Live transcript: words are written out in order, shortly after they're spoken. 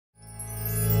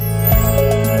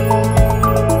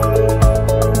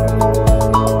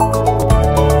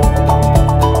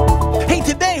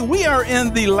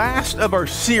last of our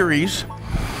series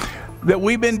that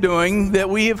we've been doing that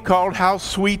we have called How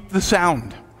Sweet the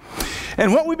Sound.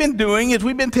 And what we've been doing is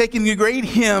we've been taking the great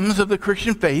hymns of the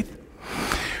Christian faith.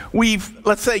 We've,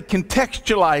 let's say,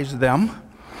 contextualized them.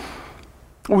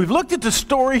 We've looked at the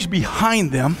stories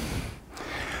behind them.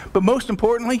 But most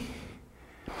importantly,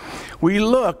 we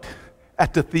looked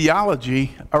at the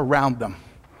theology around them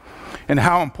and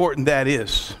how important that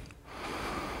is.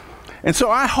 And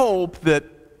so I hope that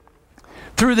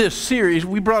through this series,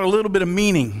 we brought a little bit of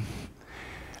meaning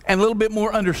and a little bit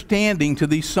more understanding to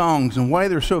these songs and why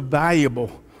they're so valuable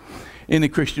in the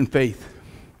Christian faith.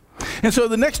 And so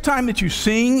the next time that you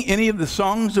sing any of the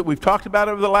songs that we've talked about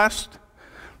over the last,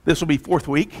 this will be fourth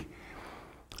week,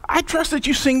 I trust that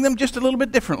you sing them just a little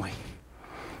bit differently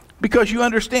because you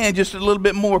understand just a little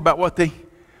bit more about what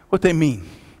they mean.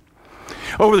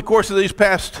 Over the course of these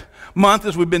past month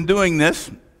as we've been doing this,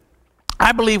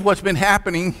 I believe what's been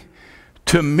happening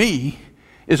to me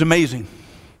is amazing.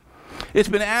 It's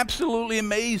been absolutely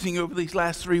amazing over these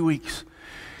last 3 weeks.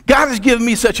 God has given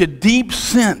me such a deep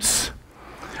sense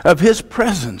of His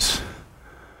presence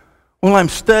while I'm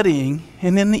studying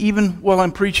and then even while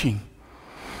I'm preaching.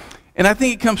 And I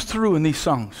think it comes through in these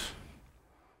songs.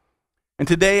 And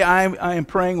today I am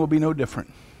praying will be no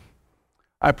different.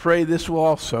 I pray this will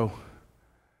also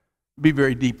be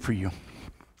very deep for you.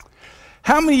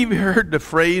 How many of you heard the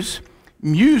phrase,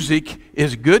 music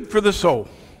is good for the soul?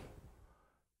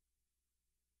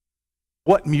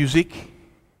 What music?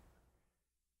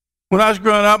 When I was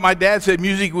growing up, my dad said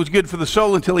music was good for the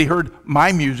soul until he heard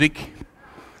my music,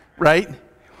 right?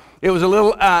 It was a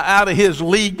little out of his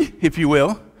league, if you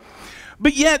will.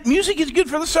 But yet, music is good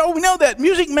for the soul. We know that.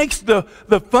 Music makes the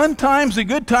fun times, the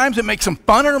good times, it makes them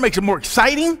funner, it makes them more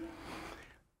exciting.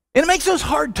 And it makes those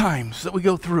hard times that we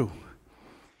go through,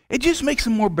 it just makes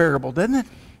them more bearable, doesn't it?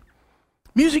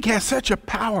 Music has such a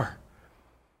power.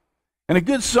 And a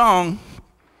good song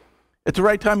at the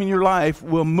right time in your life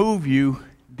will move you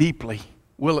deeply,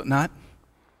 will it not?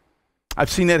 I've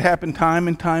seen that happen time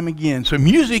and time again. So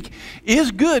music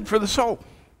is good for the soul.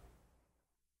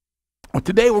 Well,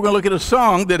 today we're going to look at a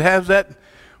song that has that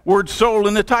word soul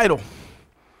in the title.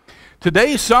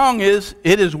 Today's song is,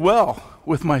 It Is Well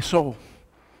With My Soul.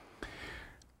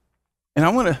 And I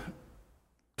want to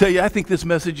tell you, I think this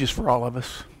message is for all of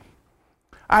us.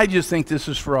 I just think this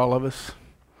is for all of us.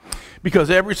 Because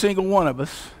every single one of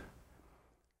us,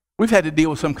 we've had to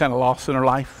deal with some kind of loss in our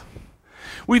life.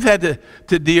 We've had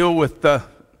to deal with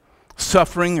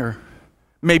suffering or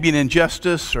maybe an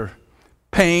injustice or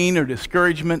pain or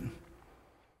discouragement.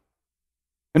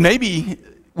 And maybe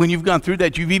when you've gone through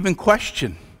that, you've even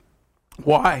questioned,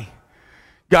 why?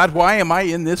 God, why am I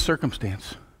in this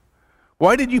circumstance?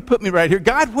 Why did you put me right here?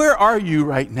 God, where are you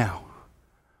right now?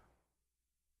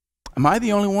 Am I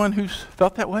the only one who's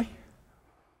felt that way?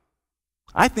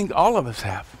 I think all of us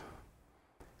have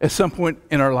at some point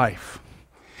in our life.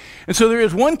 And so there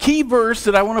is one key verse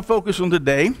that I want to focus on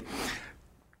today.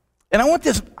 And I want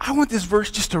this verse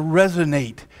just to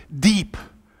resonate deep,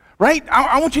 right?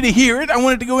 I want you to hear it. I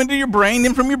want it to go into your brain.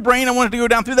 Then from your brain, I want it to go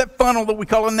down through that funnel that we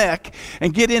call a neck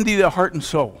and get into the heart and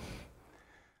soul.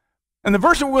 And the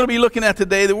verse that we're going to be looking at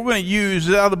today that we're going to use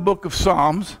is out of the book of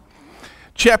Psalms,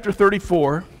 chapter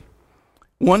 34,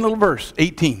 one little verse,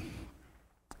 18.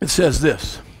 It says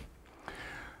this,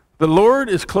 "The Lord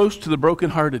is close to the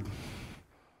brokenhearted,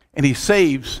 and He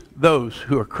saves those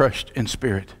who are crushed in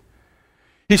spirit."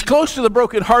 He's close to the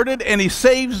brokenhearted, and He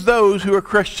saves those who are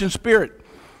crushed in spirit.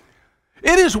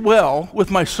 "It Is Well With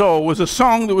My Soul" was a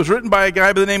song that was written by a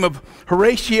guy by the name of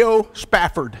Horatio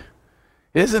Spafford.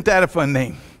 Isn't that a fun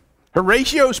name?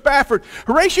 Horatio Spafford.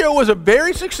 Horatio was a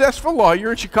very successful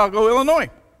lawyer in Chicago, Illinois.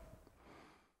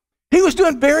 He was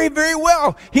doing very, very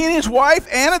well. He and his wife,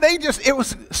 Anna,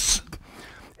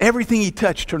 everything he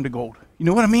touched turned to gold. You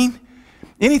know what I mean?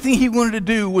 Anything he wanted to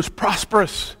do was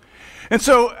prosperous. And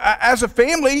so as a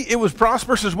family, it was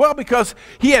prosperous as well because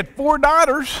he had 4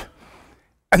 daughters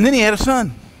and then he had a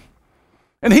son.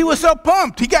 And he was so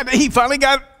pumped. He finally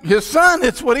got his son.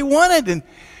 It's what he wanted. And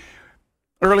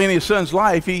early in his son's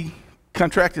life, he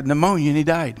contracted pneumonia and he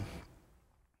died.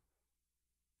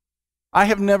 I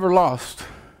have never lost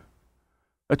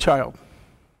a child.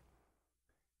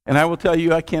 And I will tell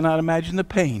you, I cannot imagine the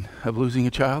pain of losing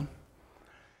a child.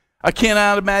 I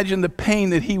cannot imagine the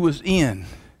pain that he was in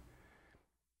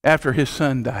after his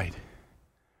son died.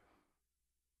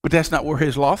 But that's not where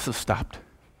his losses stopped.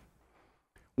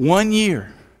 1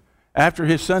 year after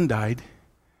his son died,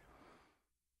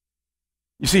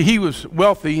 you see, he was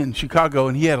wealthy in Chicago,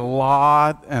 and he had a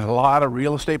lot of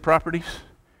real estate properties.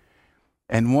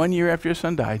 And 1 year after his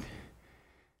son died,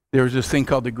 there was this thing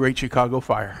called the Great Chicago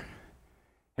Fire.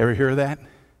 Ever hear of that?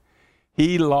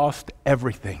 He lost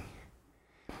everything.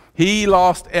 He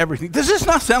lost everything. Does this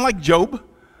not sound like Job?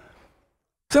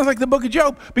 Sounds like the book of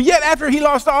Job. But yet after he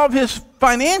lost all of his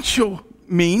financial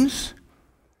means,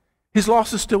 his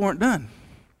losses still weren't done.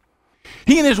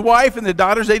 He and his wife and the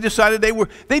daughters, they decided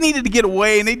they needed to get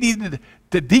away and they needed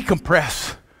to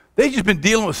decompress. They'd just been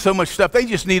dealing with so much stuff. They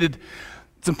just needed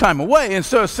some time away. And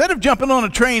so instead of jumping on a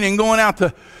train and going out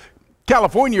to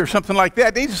California or something like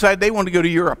that, they decided they wanted to go to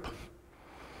Europe.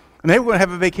 And they were going to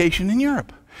have a vacation in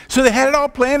Europe. So they had it all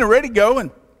planned and ready to go.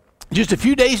 And just a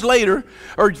few days later,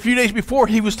 or a few days before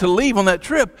he was to leave on that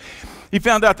trip, he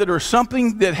found out that there was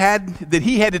something that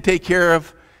he had to take care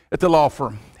of at the law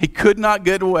firm. He could not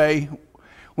get away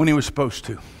when he was supposed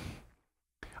to.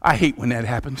 I hate when that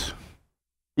happens.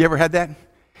 You ever had that?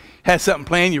 Had something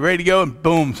planned, you're ready to go, and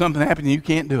boom, something happened and you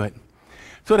can't do it.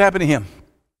 So it happened to him.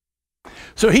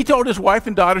 So he told his wife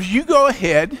and daughters, you go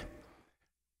ahead.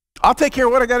 I'll take care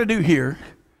of what I got to do here.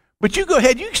 But you go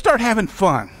ahead, you start having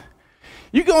fun.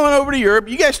 You go on over to Europe,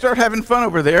 you guys start having fun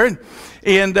over there,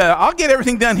 and I'll get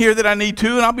everything done here that I need to,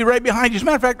 and I'll be right behind you. As a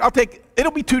matter of fact,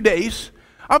 it'll be 2 days.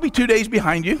 I'll be 2 days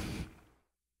behind you.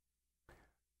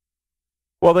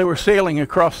 While they were sailing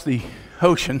across the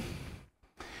ocean,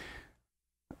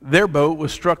 their boat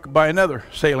was struck by another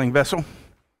sailing vessel,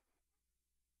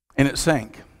 and it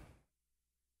sank.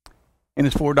 And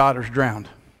his 4 daughters drowned.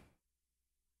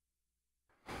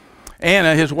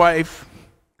 Anna, his wife,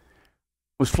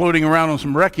 was floating around on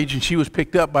some wreckage, and she was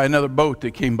picked up by another boat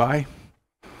that came by.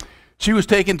 She was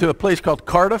taken to a place called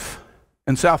Cardiff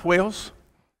in South Wales.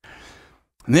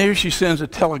 And there she sends a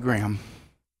telegram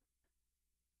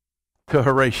to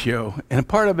Horatio. And a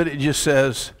part of it just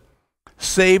says,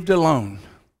 saved alone,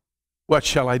 what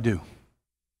shall I do?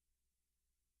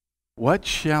 What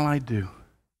shall I do?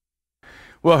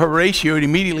 Well, Horatio had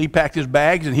immediately packed his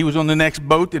bags, and he was on the next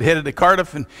boat that headed to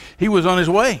Cardiff, and he was on his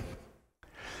way.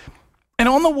 And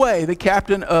on the way, the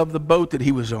captain of the boat that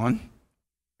he was on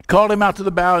called him out to the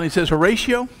bow, and he says,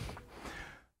 Horatio,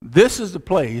 this is the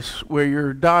place where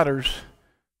your daughter's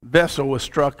vessel was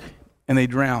struck and they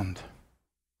drowned.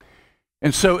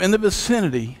 And so in the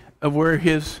vicinity of where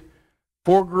his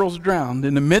 4 girls drowned,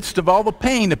 in the midst of all the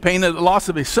pain of the loss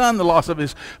of his son, the loss of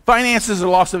his finances, the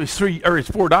loss of his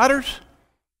 4 daughters,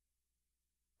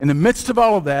 in the midst of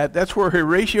all of that, that's where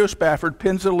Horatio Spafford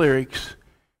pens the lyrics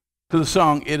to the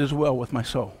song, It Is Well With My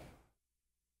Soul.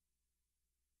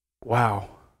 Wow.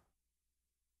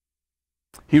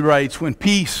 He writes, when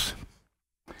peace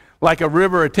like a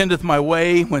river attendeth my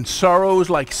way, when sorrows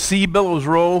like sea billows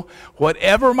roll,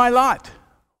 whatever my lot,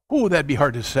 oh, that'd be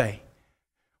hard to say.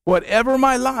 Whatever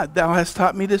my lot, thou hast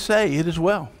taught me to say, it is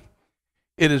well.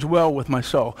 It is well with my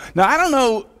soul. Now, I don't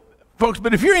know, folks,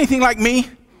 but if you're anything like me,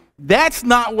 that's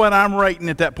not what I'm writing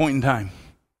at that point in time.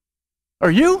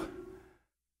 Are you?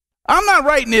 I'm not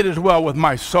writing it as well with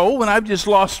my soul when I've just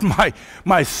lost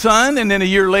my son, and then a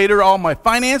year later all my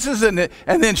finances, and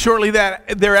then shortly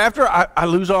thereafter I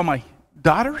lose all my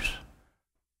daughters.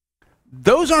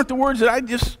 Those aren't the words that I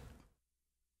just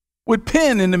would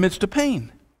pen in the midst of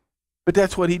pain. But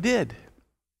that's what he did.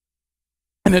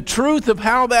 And the truth of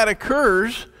how that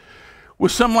occurs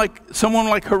with someone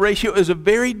like Horatio is a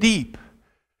very deep,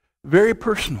 very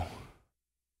personal,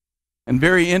 and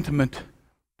very intimate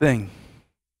thing.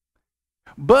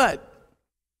 But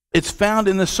it's found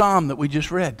in the psalm that we just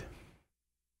read,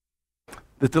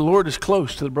 that the Lord is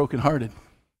close to the brokenhearted,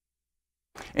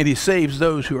 and he saves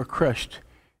those who are crushed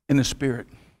in the spirit.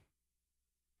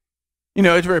 You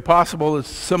know, it's very possible that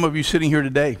some of you sitting here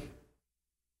today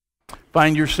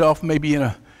find yourself maybe in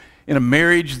a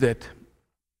marriage that,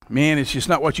 man, it's just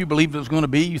not what you believed it was going to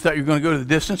be. You thought you were going to go to the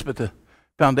distance, but the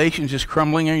foundation's just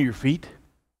crumbling under your feet.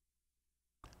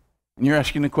 And you're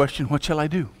asking the question, what shall I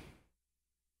do?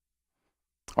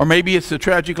 Or maybe it's the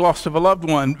tragic loss of a loved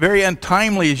one, very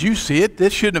untimely as you see it.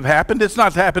 This shouldn't have happened. It's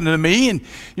not happened to me. And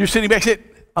you're sitting back saying,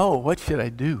 oh, what should I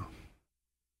do?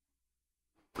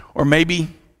 Or maybe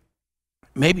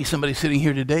somebody sitting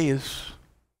here today is,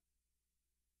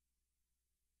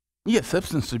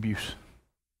 substance abuse.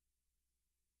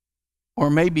 Or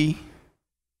maybe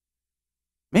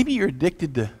you're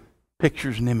addicted to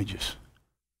pictures and images.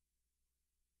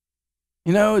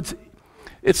 You know,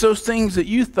 it's those things that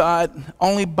you thought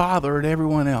only bothered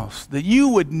everyone else, that you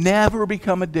would never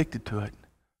become addicted to it.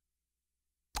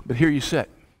 But here you sit.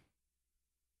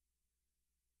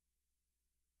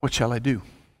 What shall I do?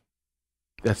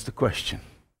 That's the question.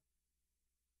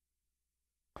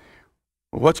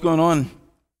 Well, what's going on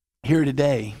here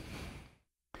today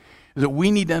is that we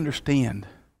need to understand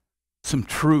some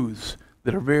truths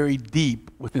that are very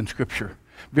deep within Scripture.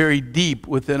 Very deep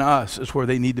within us is where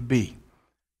they need to be.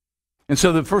 And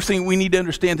so the first thing we need to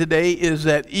understand today is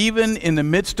that even in the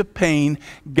midst of pain,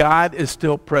 God is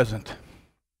still present.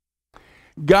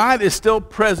 God is still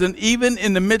present even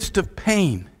in the midst of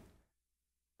pain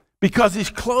because He's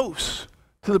close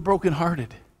to the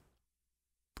brokenhearted.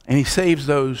 And He saves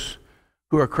those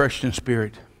who are crushed in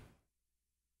spirit.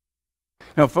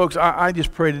 Now, folks, I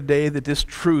just pray today that this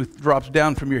truth drops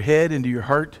down from your head into your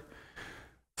heart,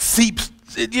 seeps.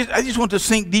 I just want to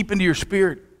sink deep into your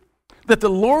spirit. That the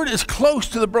Lord is close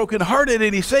to the brokenhearted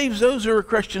and He saves those who are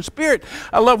crushed in spirit.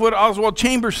 I love what Oswald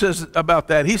Chambers says about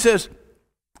that. He says,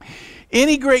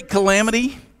 any great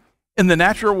calamity in the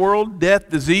natural world, death,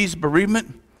 disease,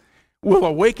 bereavement, will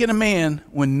awaken a man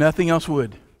when nothing else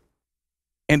would,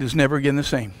 and is never again the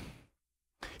same.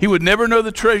 He would never know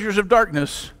the treasures of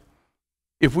darkness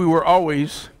if we were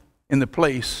always in the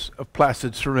place of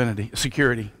placid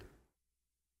security.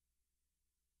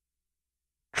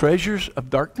 Treasures of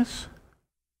darkness?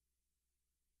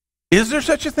 Is there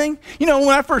such a thing? You know, when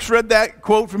I first read that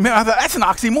quote from him, I thought, that's an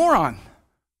oxymoron.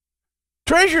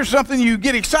 Treasure is something you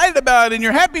get excited about and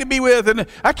you're happy to be with, and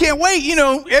I can't wait. You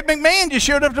know, Ed McMahon just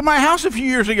showed up to my house a few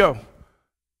years ago.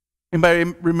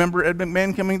 Anybody remember Ed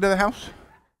McMahon coming to the house?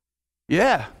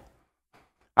 Yeah.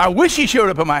 I wish he showed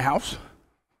up at my house.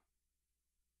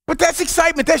 But that's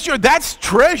excitement. That's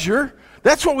treasure.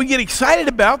 That's what we get excited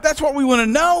about. That's what we want to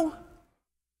know.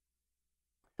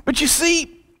 But you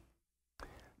see,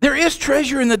 there is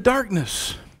treasure in the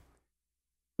darkness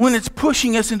when it's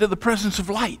pushing us into the presence of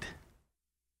light.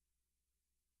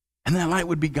 And that light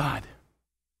would be God.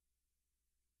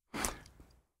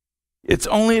 It's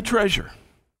only a treasure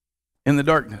in the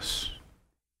darkness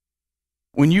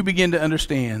when you begin to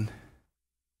understand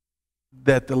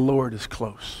that the Lord is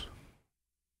close.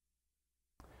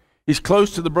 He's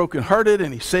close to the brokenhearted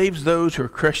and He saves those who are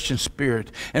crushed in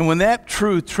spirit. And when that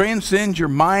truth transcends your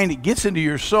mind, it gets into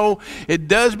your soul, it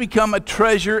does become a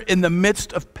treasure in the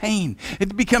midst of pain.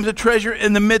 It becomes a treasure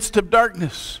in the midst of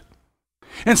darkness.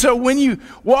 And so when you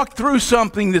walk through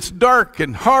something that's dark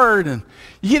and hard and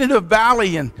you get into a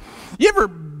valley, and you ever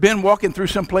been walking through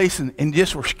some place and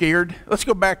just were scared? Let's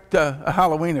go back to a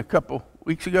Halloween a couple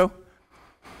weeks ago.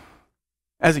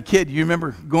 As a kid, you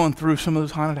remember going through some of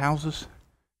those haunted houses?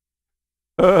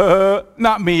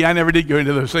 Not me, I never did go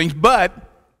into those things, but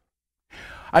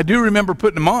I do remember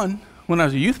putting them on. When I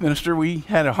was a youth minister, we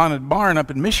had a haunted barn up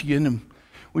in Michigan, and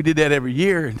we did that every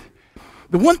year. And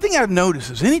the one thing I've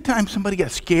noticed is anytime somebody got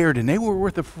scared and they were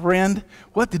with a friend,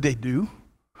 what did they do?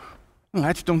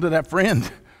 Latched onto that friend.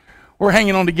 We're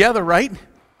hanging on together, right?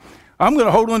 I'm going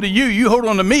to hold on to you, you hold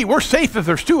on to me. We're safe if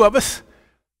there's two of us.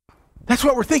 That's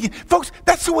what we're thinking. Folks,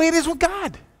 that's the way it is with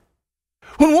God.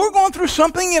 When we're going through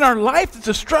something in our life that's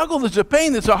a struggle, that's a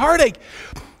pain, that's a heartache,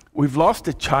 we've lost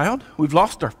a child, we've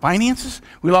lost our finances,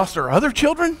 we lost our other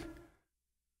children.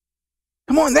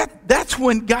 Come on, that's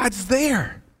when God's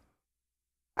there.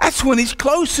 That's when He's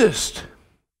closest.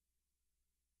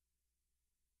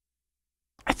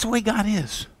 That's the way God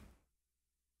is.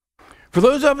 For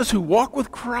those of us who walk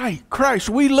with Christ,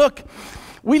 we look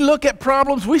at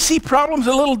problems, we see problems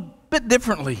a little bit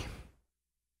differently.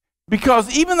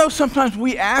 Because even though sometimes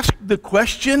we ask the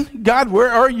question, God, where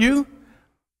are you?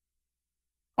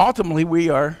 Ultimately, we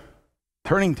are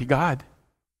turning to God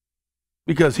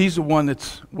because He's the one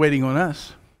that's waiting on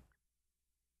us.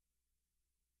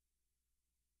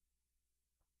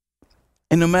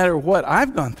 And no matter what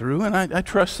I've gone through, and I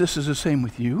trust this is the same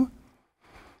with you,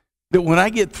 that when I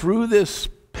get through this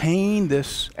pain,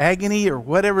 this agony, or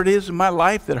whatever it is in my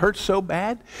life that hurts so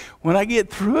bad, when I get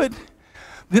through it,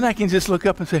 then I can just look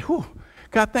up and say, whew,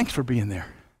 God, thanks for being there.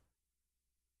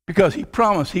 Because He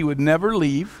promised He would never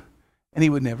leave and He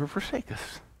would never forsake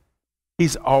us.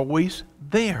 He's always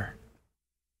there.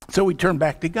 So we turn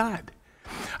back to God.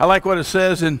 I like what it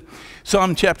says in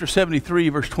Psalm chapter 73,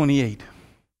 verse 28.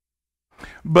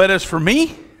 But as for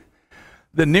me,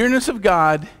 the nearness of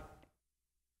God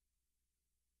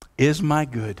is my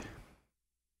good.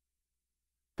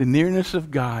 The nearness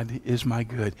of God is my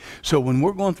good. So when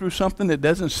we're going through something that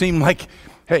doesn't seem like,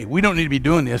 hey, we don't need to be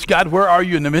doing this. God, where are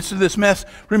you in the midst of this mess?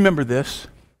 Remember this.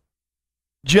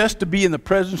 Just to be in the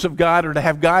presence of God or to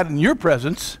have God in your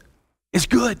presence is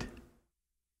good.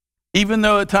 Even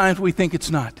though at times we think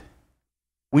it's not.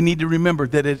 We need to remember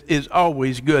that it is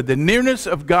always good. The nearness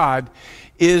of God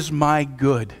is my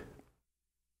good.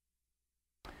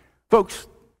 Folks,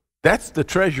 that's the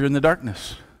treasure in the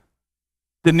darkness.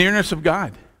 The nearness of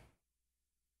God.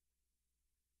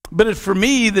 But as for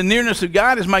me, the nearness of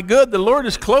God is my good. The Lord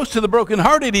is close to the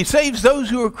brokenhearted. He saves those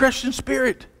who are crushed in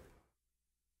spirit.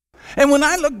 And when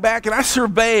I look back and I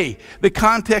survey the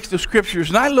context of scriptures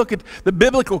and I look at the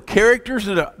biblical characters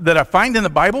that I find in the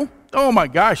Bible, oh my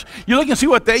gosh, you look and see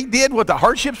what they did, what the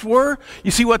hardships were,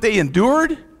 you see what they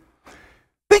endured.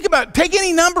 Think about it. Take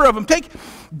any number of them. Take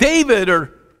David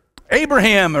or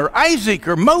Abraham or Isaac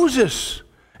or Moses,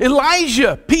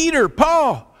 Elijah, Peter,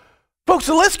 Paul. Folks,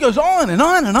 the list goes on and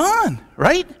on and on,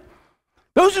 right?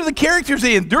 Those are the characters.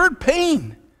 They endured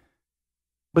pain,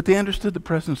 but they understood the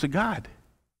presence of God.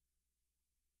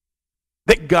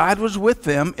 That God was with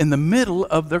them in the middle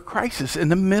of their crisis, in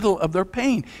the middle of their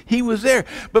pain. He was there.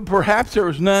 But perhaps there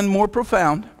was none more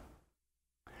profound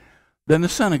than the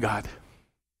Son of God,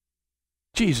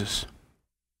 Jesus.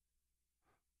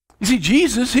 You see,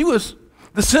 Jesus, he was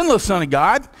the sinless Son of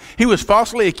God. He was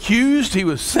falsely accused. He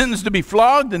was sentenced to be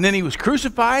flogged, and then he was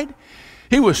crucified.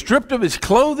 He was stripped of his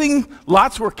clothing.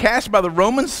 Lots were cast by the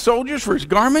Roman soldiers for his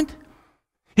garment.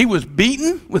 He was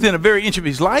beaten within a very inch of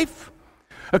his life.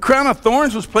 A crown of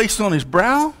thorns was placed on his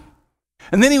brow.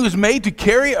 And then he was made to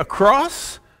carry a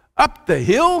cross up the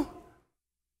hill.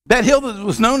 That hill that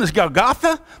was known as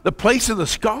Golgotha, the place of the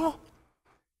skull.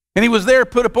 And he was there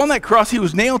put upon that cross. He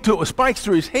was nailed to it with spikes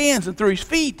through his hands and through his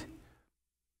feet.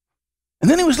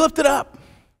 And then he was lifted up.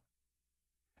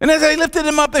 And as they lifted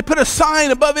him up, they put a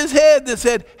sign above his head that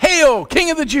said, "Hail, King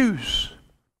of the Jews."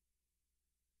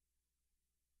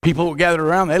 People were gathered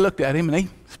around. They looked at him and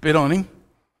they spit on him.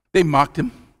 They mocked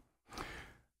him.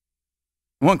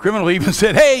 One criminal even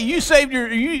said, "Hey, you saved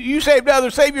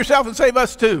others, save yourself and save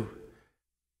us too."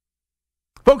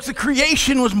 Folks, the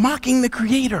creation was mocking the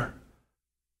Creator.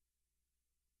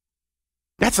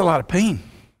 That's a lot of pain.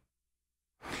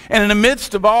 And in the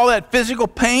midst of all that physical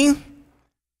pain,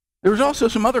 there was also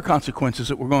some other consequences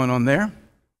that were going on there.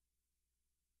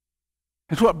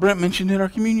 It's what Brent mentioned in our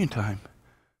communion time.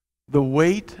 The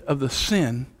weight of the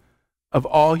sin of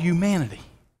all humanity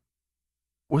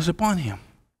was upon him.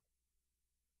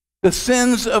 The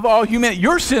sins of all humanity,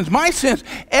 your sins, my sins,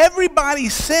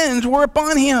 everybody's sins were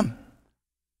upon him.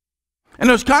 And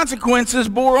those consequences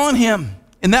bore on him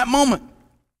in that moment.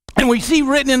 And we see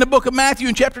written in the book of Matthew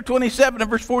in chapter 27 and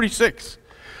verse 46.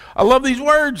 I love these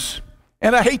words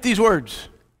and I hate these words.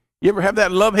 You ever have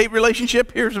that love-hate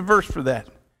relationship? Here's a verse for that.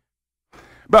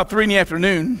 About 3 in the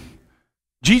afternoon,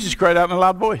 Jesus cried out in a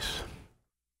loud voice,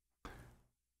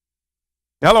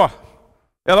 "Eloi,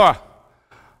 Eloi,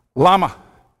 lama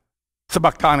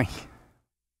sabachthani."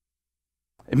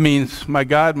 It means, my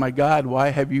God, why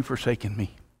have you forsaken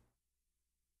me?"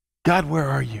 God, where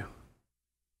are you?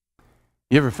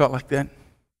 You ever felt like that?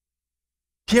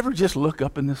 Do you ever just look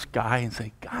up in the sky and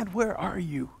say, "God, where are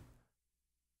you?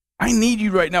 I need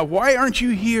you right now. Why aren't you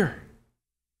here?"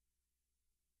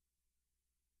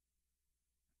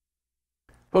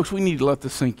 Folks, we need to let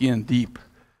this sink in deep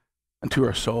into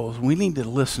our souls. We need to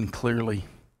listen clearly.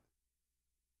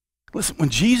 Listen, when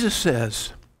Jesus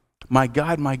says, my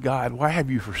God, why have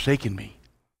you forsaken me?"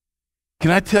 Can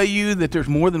I tell you that there's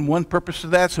more than one purpose to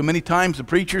that? So many times the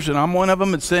preachers, and I'm one of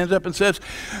them, it stands up and says,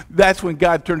 that's when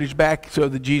God turned his back so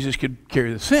that Jesus could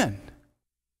carry the sin.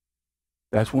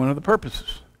 That's one of the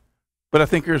purposes. But I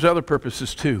think there's other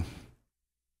purposes too.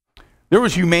 There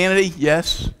was humanity,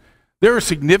 yes. There was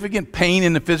significant pain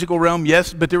in the physical realm,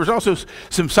 yes. But there was also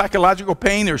some psychological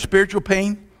pain or spiritual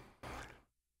pain.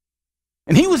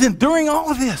 And he was enduring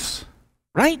all of this,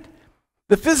 right?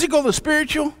 The physical, the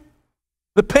spiritual,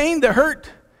 the pain, the hurt.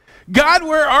 God,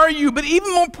 where are you? But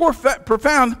even more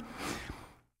profound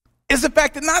is the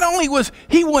fact that not only was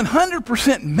he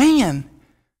 100% man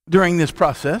during this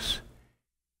process,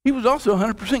 he was also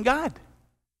 100% God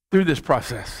through this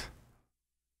process.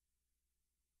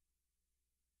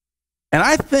 And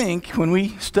I think when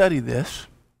we study this,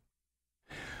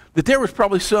 that there was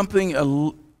probably something a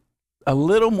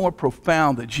little more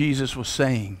profound that Jesus was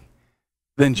saying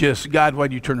than just, "God, why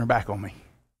do you turn your back on me?"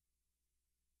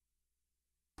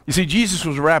 You see, Jesus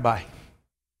was a rabbi.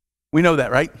 We know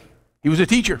that, right? He was a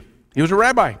teacher. He was a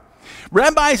rabbi.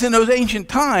 Rabbis in those ancient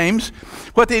times,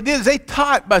 what they did is they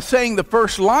taught by saying the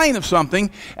first line of something,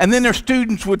 and then their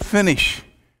students would finish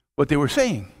what they were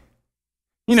saying.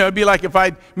 You know, it'd be like if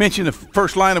I mentioned the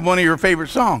first line of one of your favorite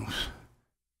songs.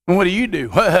 And what do?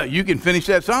 You can finish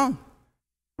that song,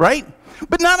 right?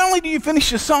 But not only do you finish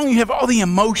the song, you have all the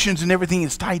emotions and everything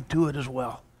that's tied to it as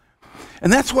well.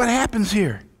 And that's what happens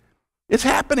here. It's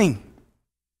happening.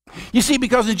 You see,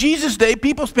 because in Jesus' day,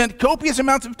 people spent copious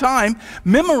amounts of time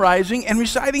memorizing and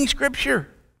reciting Scripture.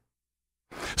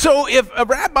 So if a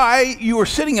rabbi you were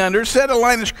sitting under said a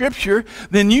line of Scripture,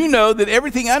 then you know that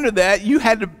everything under that you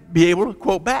had to be able to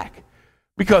quote back,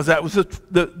 because that was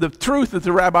the truth that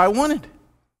the rabbi wanted.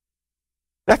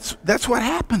 That's what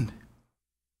happened.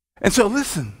 And so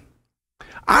listen,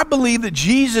 I believe that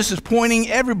Jesus is pointing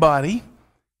everybody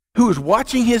who is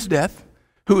watching his death,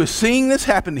 who is seeing this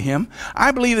happen to him,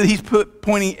 I believe that he's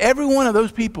pointing every one of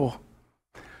those people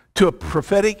to a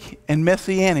prophetic and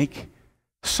messianic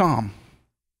psalm.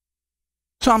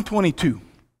 Psalm 22.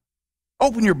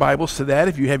 Open your Bibles to that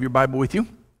if you have your Bible with you,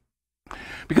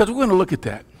 because we're going to look at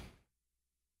that.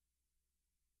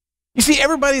 You see,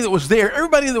 everybody that was there,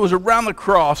 everybody that was around the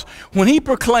cross, when he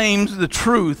proclaims the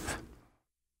truth,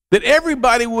 that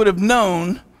everybody would have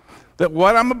known that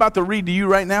what I'm about to read to you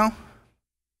right now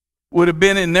would have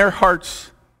been in their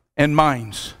hearts and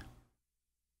minds.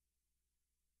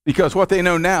 Because what they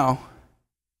know now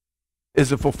is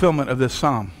the fulfillment of this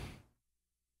psalm.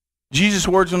 Jesus'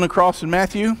 words on the cross in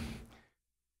Matthew,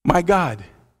 my God,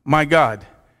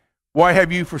 why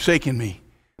have you forsaken me?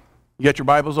 You got your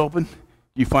Bibles open?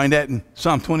 You find that in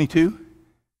Psalm 22,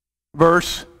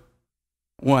 verse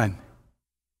 1.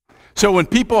 So when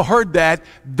people heard that,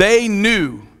 they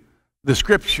knew the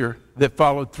scripture that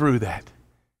followed through that.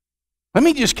 Let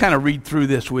me just kind of read through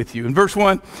this with you. In verse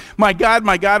 1, my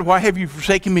God, why have you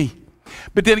forsaken me?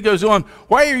 But then it goes on,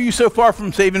 why are you so far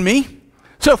from saving me?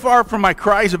 So far from my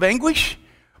cries of anguish?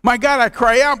 My God, I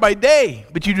cry out by day,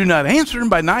 but you do not answer, and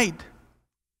by night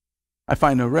I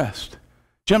find no rest.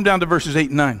 Jump down to verses 8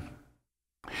 and 9.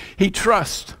 He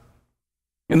trusts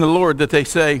in the Lord that they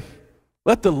say,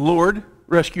 let the Lord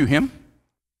rescue him.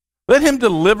 Let him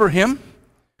deliver him,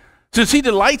 since he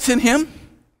delights in him.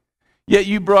 Yet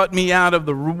you brought me out of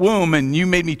the womb, and you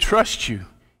made me trust you,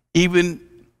 even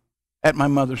at my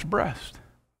mother's breast.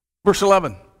 Verse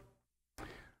 11.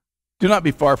 Do not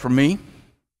be far from me,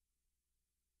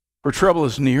 for trouble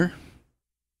is near,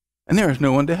 and there is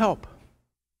no one to help.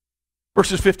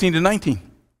 Verses 15 to 19.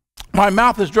 My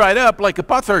mouth is dried up like a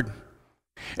potsherd,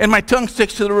 and my tongue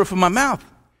sticks to the roof of my mouth.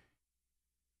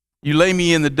 You lay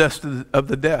me in the dust of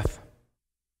the death.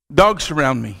 Dogs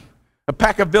surround me. A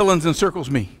pack of villains encircles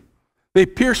me. They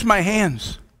pierce my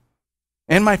hands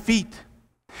and my feet,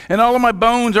 and all of my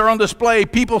bones are on display.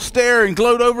 People stare and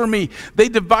gloat over me. They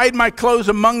divide my clothes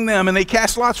among them, and they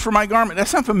cast lots for my garment. That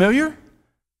sound familiar?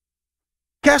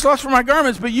 Cast lots for my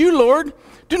garments, but you, Lord,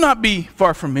 do not be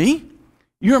far from me.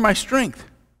 You are my strength.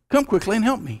 Come quickly and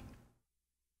help me.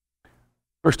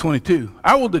 Verse 22,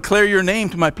 I will declare your name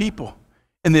to my people.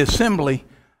 In the assembly,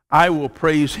 I will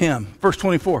praise him. Verse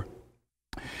 24,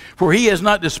 for he has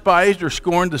not despised or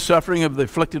scorned the suffering of the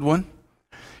afflicted one.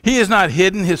 He has not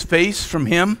hidden his face from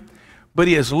him, but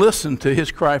he has listened to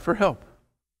his cry for help.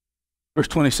 Verse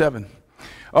 27,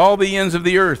 all the ends of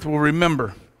the earth will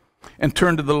remember and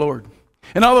turn to the Lord.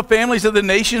 And all the families of the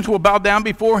nations will bow down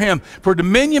before him. For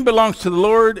dominion belongs to the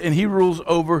Lord, and he rules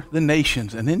over the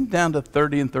nations. And then down to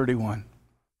 30 and 31.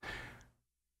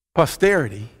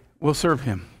 Posterity will serve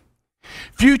him.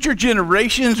 Future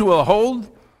generations will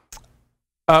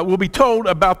be told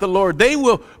about the Lord. They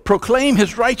will proclaim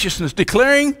his righteousness,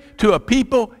 declaring to a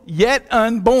people yet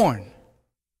unborn,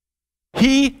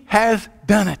 he has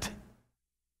done it.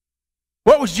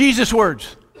 What was Jesus'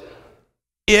 words?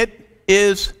 It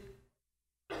is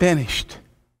finished.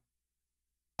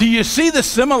 Do you see the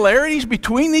similarities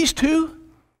between these two?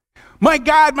 My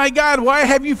God, why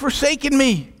have you forsaken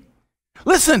me?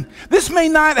 Listen, this may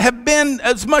not have been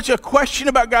as much a question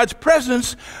about God's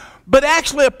presence, but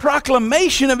actually a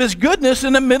proclamation of his goodness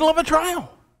in the middle of a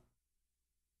trial.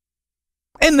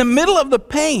 In the middle of the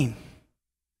pain.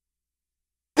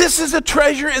 This is a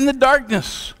treasure in the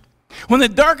darkness. When the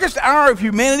darkest hour of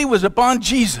humanity was upon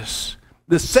Jesus,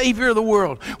 the Savior of the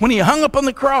world, when he hung up on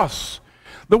the cross,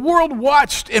 the world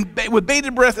watched and with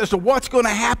bated breath as to what's going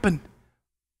to happen.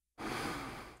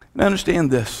 And understand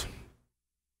this.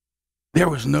 There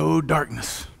was no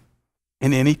darkness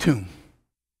in any tomb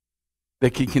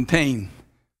that could contain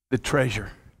the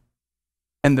treasure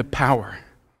and the power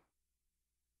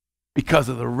because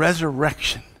of the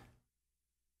resurrection.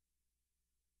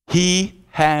 He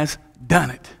has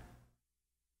done it.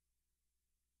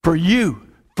 For you,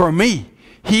 for me,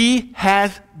 he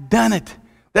has done it.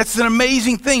 That's an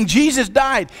amazing thing. Jesus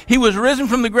died. He was risen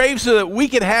from the grave so that we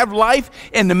could have life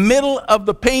in the middle of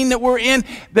the pain that we're in,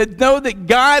 that know that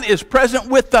God is present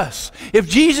with us. If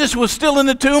Jesus was still in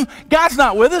the tomb, God's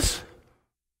not with us.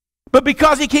 But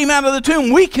because he came out of the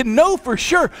tomb, we can know for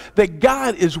sure that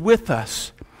God is with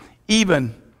us,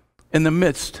 even in the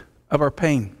midst of our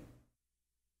pain.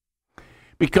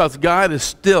 Because God is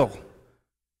still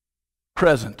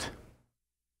present.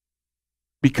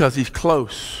 Because he's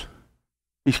close.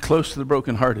 He's close to the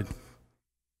brokenhearted.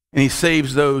 And he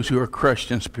saves those who are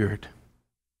crushed in spirit.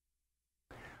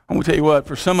 I'm going to tell you what,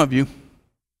 for some of you,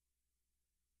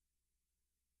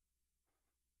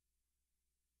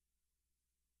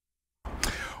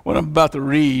 What I'm about to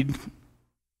read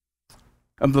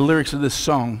of the lyrics of this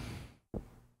song,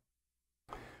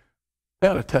 they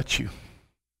ought to touch you.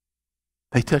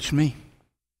 They touched me.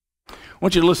 I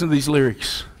want you to listen to these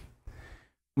lyrics.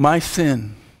 My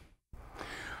sin.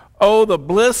 Oh, the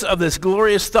bliss of this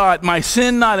glorious thought. My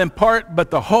sin not in part,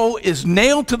 but the whole is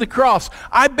nailed to the cross.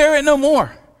 I bear it no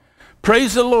more.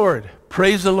 Praise the Lord.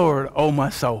 Praise the Lord, oh my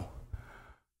soul.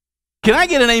 Can I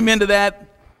get an amen to that?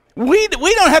 We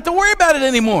don't have to worry about it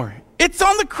anymore. It's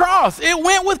on the cross. It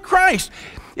went with Christ.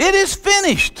 It is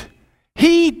finished.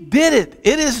 He did it.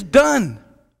 It is done.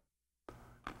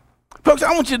 Folks,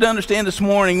 I want you to understand this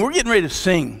morning, we're getting ready to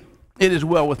sing, It Is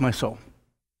Well With My Soul.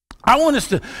 I want us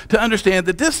to understand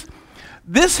that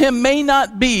this hymn may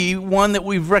not be one that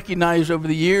we've recognized over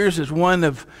the years as one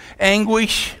of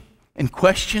anguish and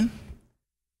question,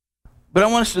 but I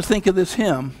want us to think of this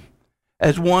hymn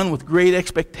as one with great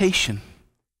expectation,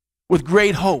 with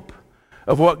great hope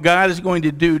of what God is going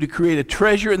to do to create a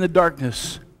treasure in the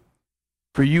darkness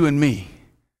for you and me.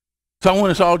 So I want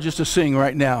us all just to sing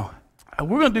right now.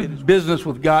 We're going to do business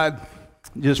with God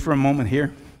just for a moment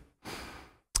here.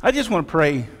 I just want to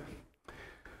pray.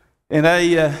 And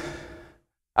I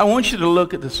want you to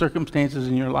look at the circumstances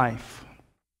in your life.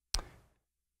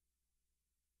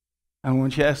 I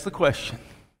want you to ask the question,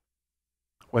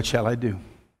 what shall I do?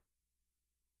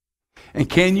 And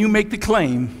can you make the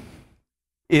claim,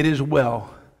 it is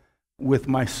well with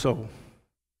my soul?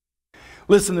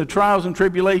 Listen, the trials and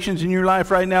tribulations in your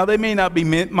life right now, they may not be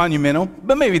monumental,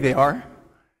 but maybe they are.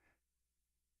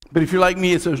 But if you're like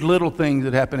me, it's those little things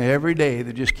that happen every day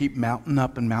that just keep mounting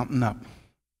up and mounting up.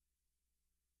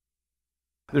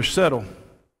 They're subtle,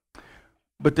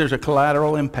 but there's a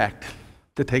collateral impact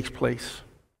that takes place.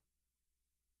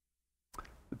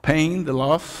 The pain, the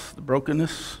loss, the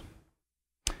brokenness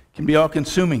can be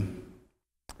all-consuming.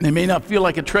 They may not feel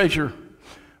like a treasure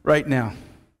right now.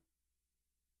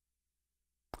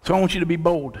 So I want you to be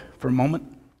bold for a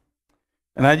moment.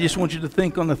 And I just want you to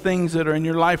think on the things that are in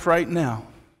your life right now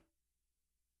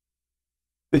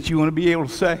that you want to be able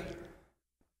to say,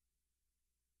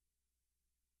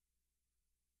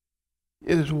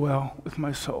 it is well with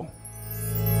my soul.